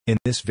In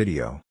this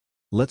video,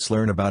 let's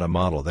learn about a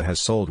model that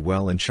has sold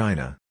well in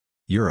China,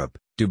 Europe,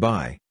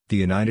 Dubai, the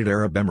United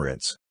Arab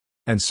Emirates,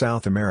 and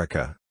South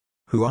America.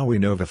 Huawei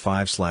Nova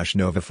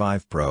 5/Nova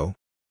 5 Pro.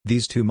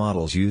 These two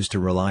models used to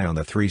rely on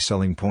the three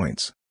selling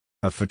points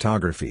of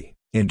photography,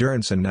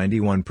 endurance and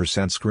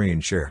 91% screen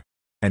share,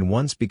 and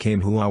once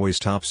became Huawei's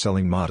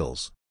top-selling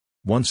models.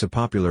 Once a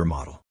popular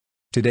model,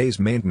 today's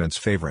maintenance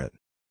favorite.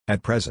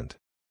 At present,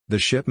 the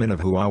shipment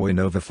of Huawei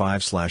Nova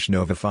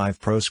 5/Nova 5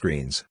 Pro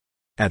screens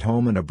at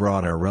home and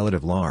abroad are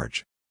relatively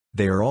large.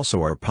 They are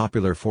also our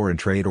popular foreign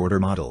trade order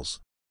models.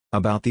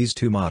 About these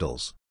two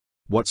models.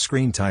 What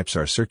screen types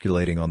are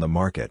circulating on the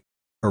market?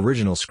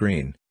 Original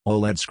screen,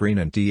 OLED screen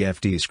and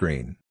TFT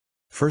screen.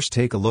 First,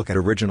 take a look at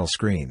original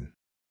screen.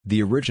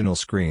 The original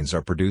screens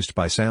are produced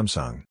by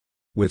Samsung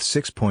with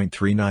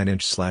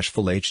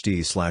 6.39-inch/Full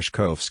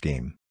HD/COF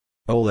scheme.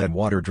 OLED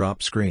water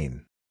drop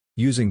screen.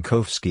 Using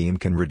COF scheme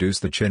can reduce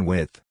the chin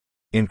width,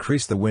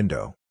 increase the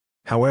window.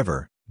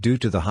 However, due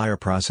to the higher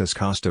process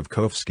cost of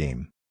COF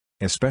scheme,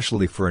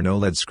 especially for an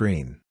OLED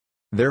screen,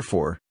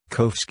 therefore,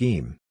 COF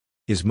scheme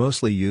is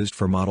mostly used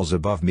for models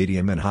above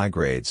medium and high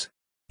grades.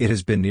 It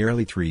has been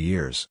nearly 3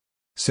 years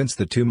since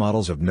the two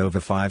models of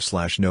Nova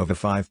 5/Nova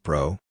 5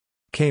 Pro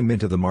came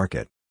into the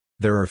market.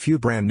 There are few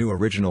brand new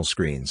original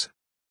screens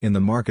in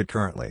the market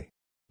currently,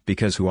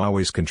 because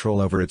Huawei's control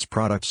over its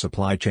product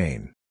supply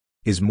chain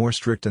is more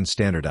strict and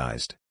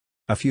standardized.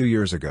 A few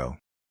years ago,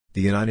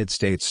 the United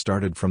States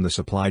started from the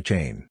supply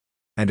chain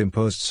and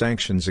imposed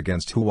sanctions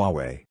against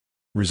Huawei,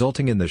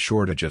 resulting in the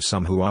shortage of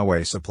some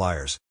Huawei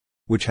suppliers,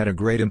 which had a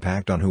great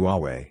impact on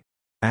Huawei.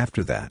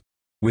 After that,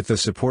 with the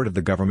support of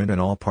the government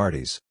and all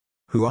parties,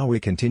 Huawei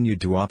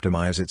continued to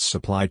optimize its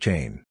supply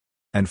chain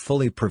and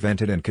fully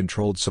prevented and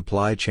controlled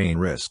supply chain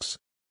risks,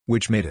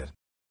 which made it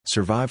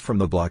survive from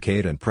the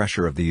blockade and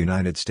pressure of the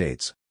United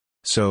States.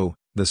 So,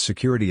 the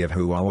security of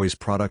Huawei's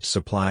product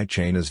supply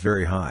chain is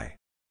very high.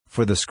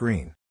 For the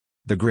screen,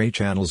 the gray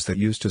channels that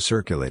used to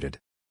circulate it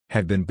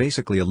have been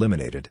basically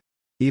eliminated.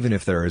 Even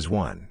if there is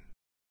one,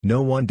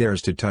 no one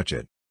dares to touch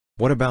it.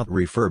 What about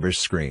refurbished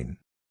screen?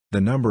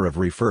 The number of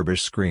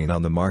refurbished screen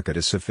on the market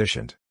is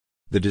sufficient.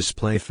 The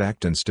display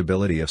effect and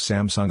stability of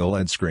Samsung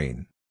OLED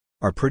screen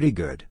are pretty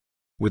good,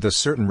 with a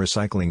certain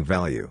recycling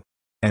value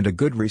and a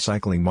good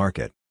recycling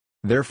market.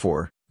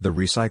 Therefore, the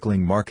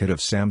recycling market of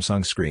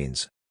Samsung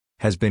screens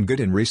has been good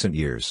in recent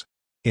years.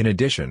 In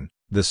addition,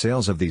 the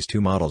sales of these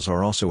two models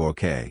are also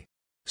okay.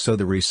 So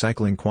the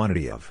recycling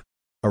quantity of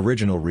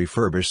original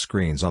refurbished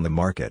screens on the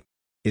market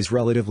is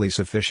relatively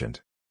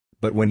sufficient.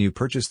 But when you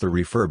purchase the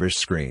refurbished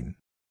screen,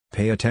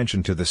 pay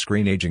attention to the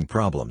screen aging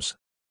problems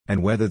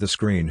and whether the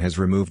screen has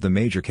removed the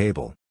major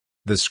cable.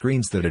 The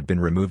screens that had been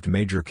removed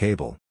major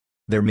cable,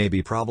 there may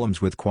be problems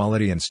with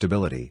quality and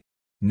stability.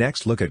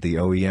 Next, look at the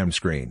OEM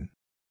screen.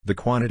 The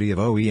quantity of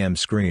OEM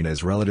screen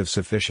is relatively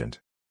sufficient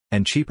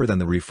and cheaper than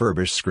the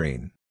refurbished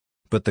screen,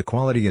 but the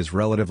quality is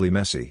relatively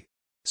messy.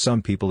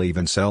 Some people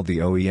even sell the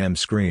OEM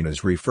screen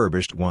as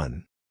refurbished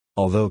one,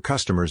 although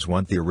customers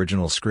want the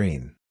original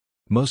screen.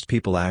 Most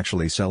people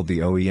actually sell the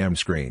OEM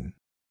screen.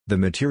 The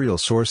material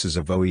sources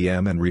of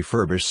OEM and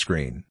refurbished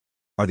screen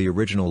are the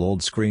original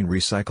old screen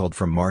recycled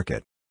from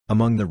market.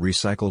 Among the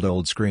recycled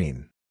old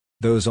screen,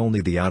 those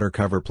only the outer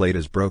cover plate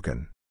is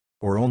broken,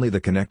 or only the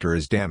connector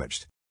is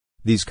damaged.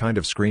 These kind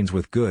of screens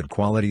with good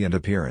quality and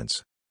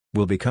appearance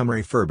will become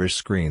refurbished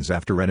screens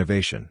after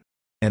renovation,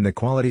 and the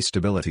quality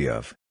stability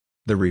of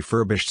the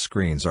refurbished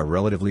screens are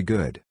relatively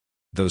good.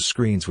 Those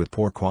screens with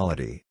poor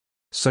quality,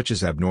 such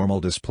as abnormal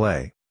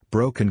display,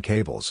 broken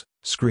cables,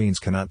 screens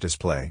cannot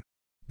display,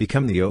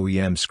 become the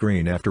OEM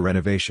screen after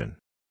renovation.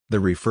 The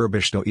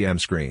refurbished OEM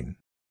screen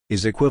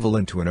is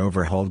equivalent to an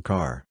overhauled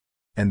car,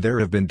 and there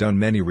have been done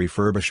many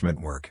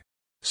refurbishment work,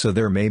 so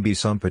there may be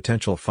some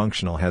potential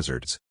functional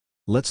hazards.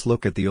 Let's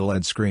look at the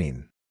OLED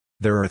screen.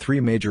 There are three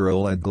major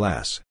OLED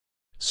glass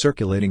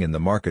circulating in the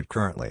market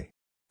currently: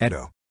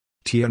 Edo,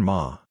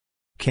 Tianma,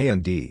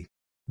 K&D.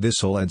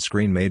 This OLED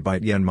screen made by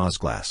Tianma's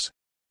glass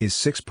is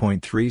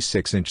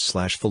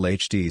 6.36-inch/Full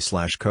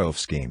HD/COF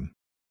scheme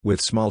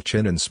with small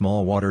chin and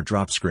small water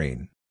drop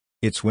screen.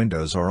 Its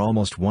windows are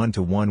almost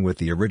 1-to-1 with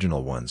the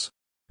original ones.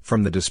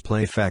 From the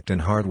display effect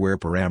and hardware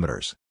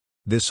parameters,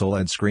 this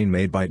OLED screen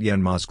made by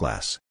Tianma's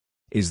glass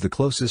is the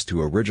closest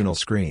to original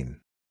screen.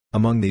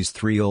 Among these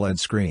three OLED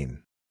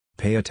screen,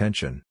 pay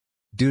attention.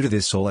 Due to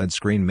this OLED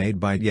screen made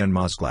by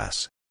Tianma's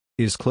glass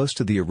is close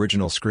to the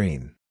original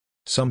screen,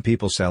 some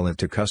people sell it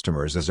to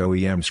customers as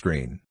OEM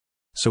screen,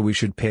 so we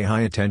should pay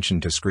high attention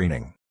to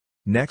screening.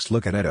 Next,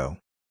 look at Edo.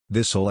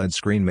 This OLED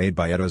screen made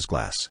by Edo's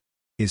glass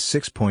is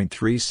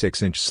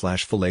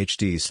 6.36-inch/Full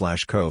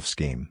HD/COF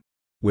scheme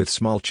with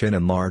small chin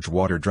and large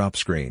water drop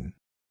screen.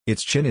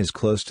 Its chin is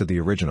close to the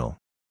original,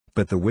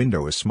 but the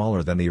window is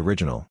smaller than the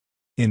original.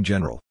 In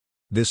general,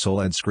 this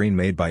OLED screen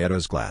made by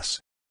Edo's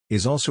glass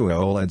is also a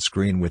OLED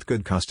screen with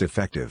good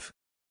cost-effective,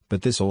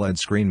 but this OLED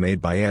screen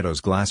made by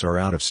Edo's glass are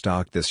out of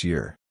stock this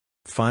year.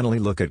 Finally,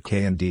 look at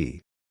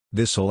K&D.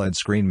 This OLED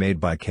screen made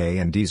by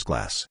K&D's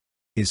glass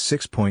is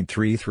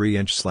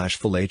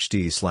 6.33-inch/Full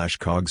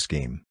HD/COG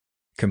scheme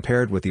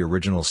compared with the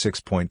original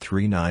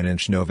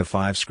 6.39-inch Nova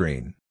 5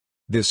 screen.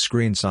 This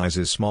screen size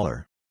is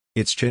smaller.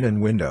 Its chin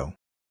and window.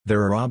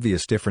 There are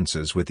obvious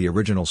differences with the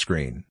original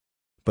screen.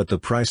 But the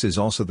price is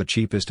also the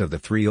cheapest of the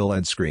three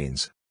OLED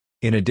screens.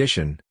 In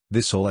addition,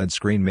 this OLED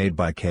screen made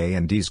by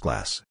K&D's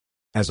glass.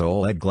 As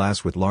OLED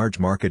glass with large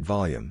market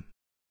volume.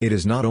 It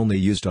is not only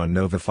used on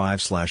Nova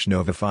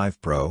 5/Nova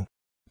 5 Pro,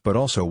 but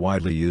also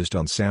widely used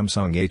on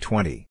Samsung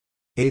A20,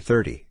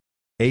 A30,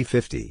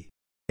 A50,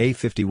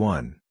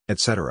 A51,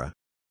 etc.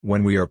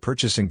 When we are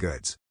purchasing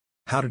goods.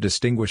 How to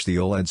distinguish the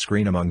OLED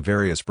screen among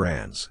various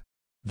brands?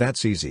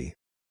 That's easy.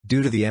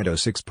 Due to the Edo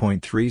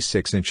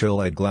 6.36-inch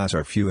OLED glass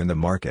are few in the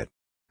market.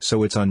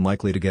 So it's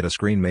unlikely to get a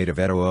screen made of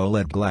Edo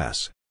OLED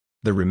glass.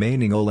 The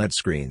remaining OLED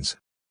screens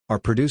are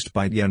produced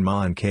by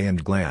Yanmar and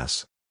K&D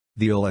Glass.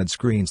 The OLED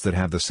screens that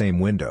have the same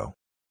window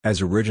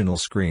as original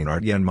screen are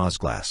Yanmar's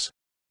glass.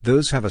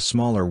 Those have a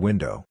smaller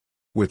window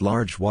with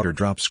large water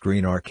drop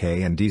screen are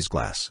K&D's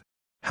glass.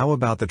 How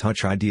about the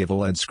Touch ID of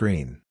OLED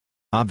screen?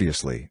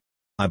 Obviously,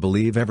 I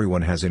believe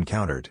everyone has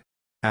encountered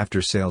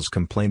after-sales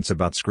complaints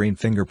about screen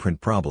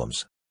fingerprint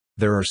problems.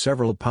 There are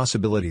several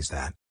possibilities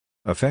that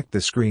affect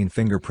the screen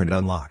fingerprint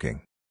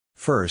unlocking.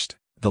 First,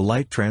 the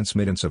light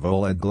transmittance of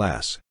OLED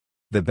glass.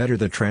 The better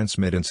the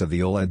transmittance of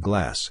the OLED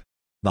glass,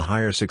 the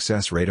higher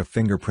success rate of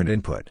fingerprint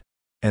input,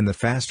 and the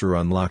faster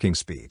unlocking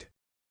speed.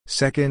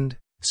 Second,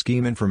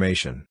 scheme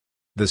information.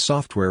 The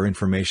software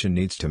information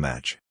needs to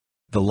match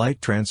the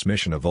light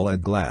transmission of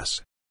OLED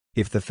glass.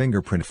 If the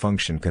fingerprint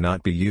function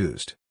cannot be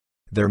used,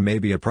 there may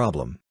be a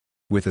problem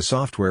with the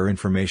software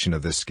information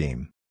of this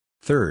scheme.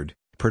 Third,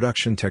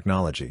 production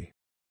technology.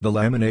 The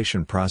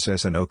lamination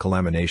process and oak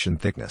lamination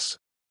thickness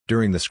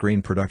during the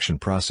screen production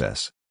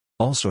process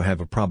also have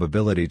a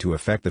probability to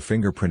affect the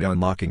fingerprint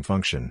unlocking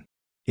function.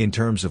 In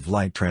terms of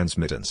light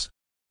transmittance,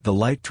 the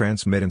light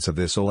transmittance of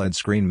this OLED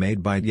screen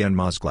made by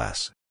Yanmar's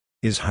glass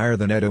is higher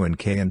than Edo and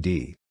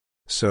K&D.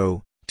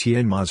 So,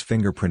 Yanmar's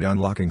fingerprint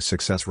unlocking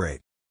success rate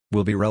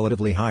will be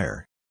relatively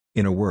higher.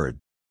 In a word,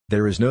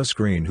 there is no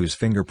screen whose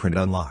fingerprint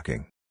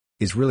unlocking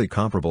is really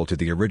comparable to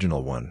the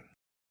original one.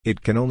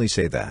 It can only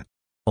say that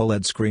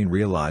OLED screen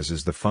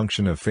realizes the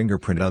function of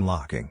fingerprint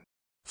unlocking.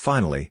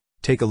 Finally,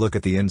 take a look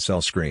at the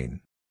in-cell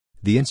screen.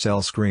 The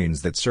in-cell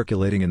screens that's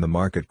circulating in the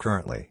market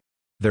currently.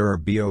 There are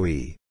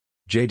BOE,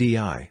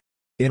 JDI,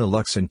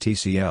 Innolux and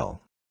TCL.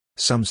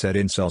 Some said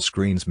in-cell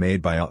screens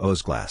made by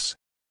AO's glass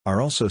are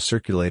also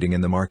circulating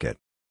in the market.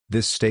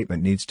 This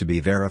statement needs to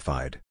be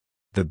verified.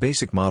 The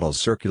basic models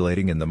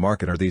circulating in the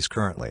market are these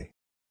currently.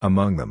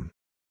 Among them,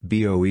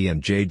 BOE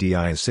and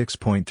JDI is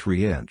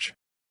 6.3-inch.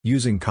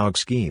 Using COG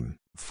scheme,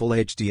 Full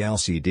HD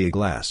LCD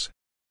glass.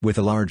 With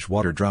a large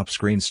water drop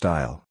screen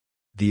style.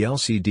 The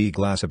LCD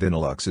glass of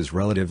Innolux is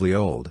relatively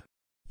old.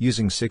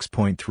 Using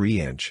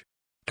 6.3-inch.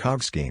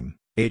 COG scheme,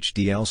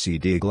 HD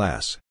LCD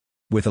glass.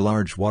 With a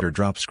large water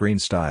drop screen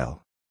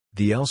style.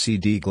 The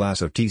LCD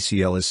glass of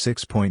TCL is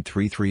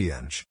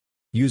 6.33-inch.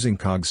 Using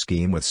COG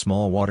scheme with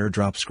small water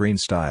drop screen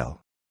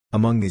style.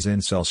 Among these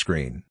in-cell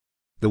screen,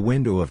 the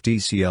window of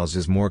TCL's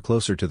is more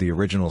closer to the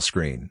original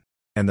screen,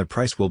 and the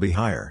price will be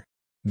higher.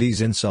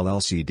 These in-cell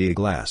LCD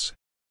glass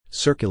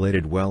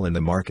circulated well in the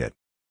market.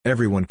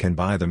 Everyone can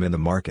buy them in the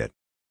market.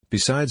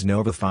 Besides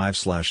Nova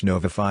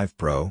 5/Nova 5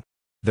 Pro,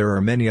 there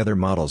are many other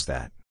models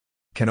that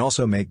can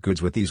also make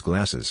goods with these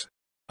glasses.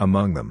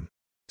 Among them,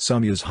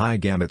 some use high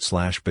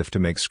gamut/BIF to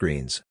make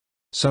screens.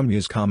 Some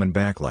use common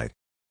backlight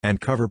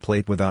and cover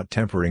plate without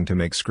tempering to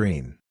make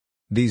screen.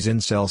 These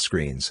in-cell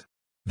screens.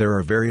 There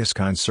are various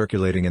kinds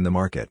circulating in the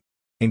market,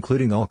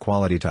 including all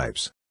quality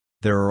types.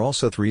 There are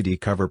also 3D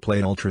cover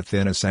plate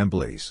ultra-thin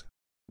assemblies,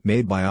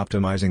 made by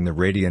optimizing the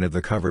radiant of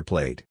the cover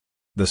plate.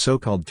 The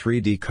so-called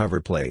 3D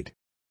cover plate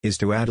is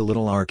to add a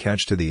little arc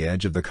edge to the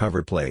edge of the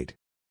cover plate,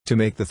 to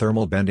make the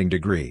thermal bending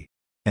degree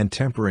and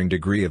tempering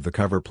degree of the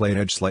cover plate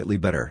edge slightly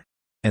better,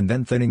 and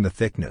then thinning the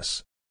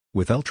thickness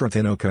with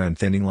ultra-thin oka and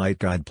thinning light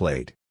guide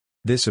plate.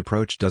 This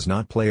approach does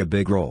not play a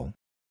big role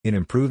in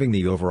improving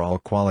the overall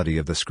quality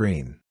of the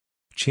screen.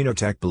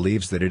 Chinotech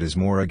believes that it is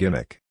more a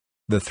gimmick.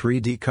 The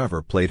 3D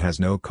cover plate has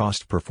no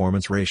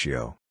cost-performance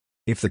ratio.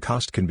 If the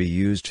cost can be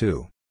used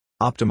to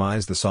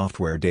optimize the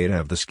software data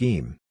of the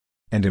scheme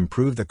and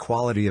improve the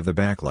quality of the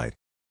backlight,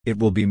 it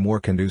will be more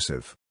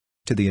conducive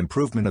to the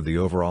improvement of the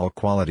overall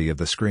quality of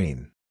the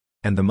screen,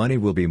 and the money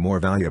will be more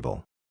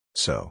valuable.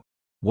 So,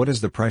 what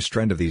is the price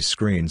trend of these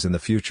screens in the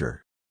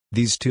future?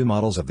 These two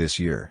models of this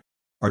year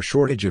are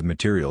shortage of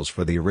materials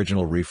for the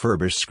original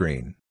refurbished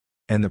screen,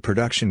 and the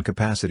production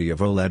capacity of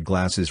OLED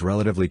glass is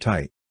relatively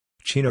tight.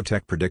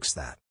 Chinotech predicts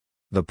that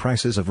the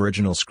prices of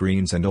original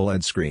screens and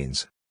OLED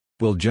screens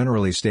will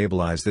generally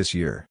stabilize this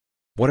year.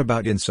 What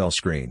about in-cell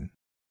screen?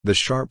 The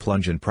sharp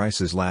plunge in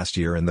prices last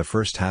year and the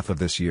first half of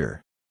this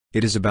year,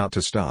 it is about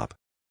to stop.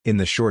 In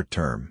the short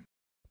term,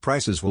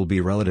 prices will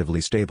be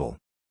relatively stable.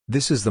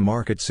 This is the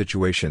market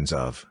situations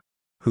of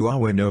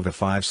Huawei Nova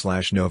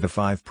 5/Nova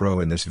 5 Pro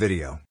in this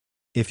video.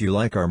 If you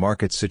like our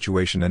market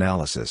situation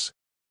analysis,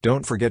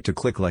 don't forget to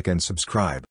click like and subscribe.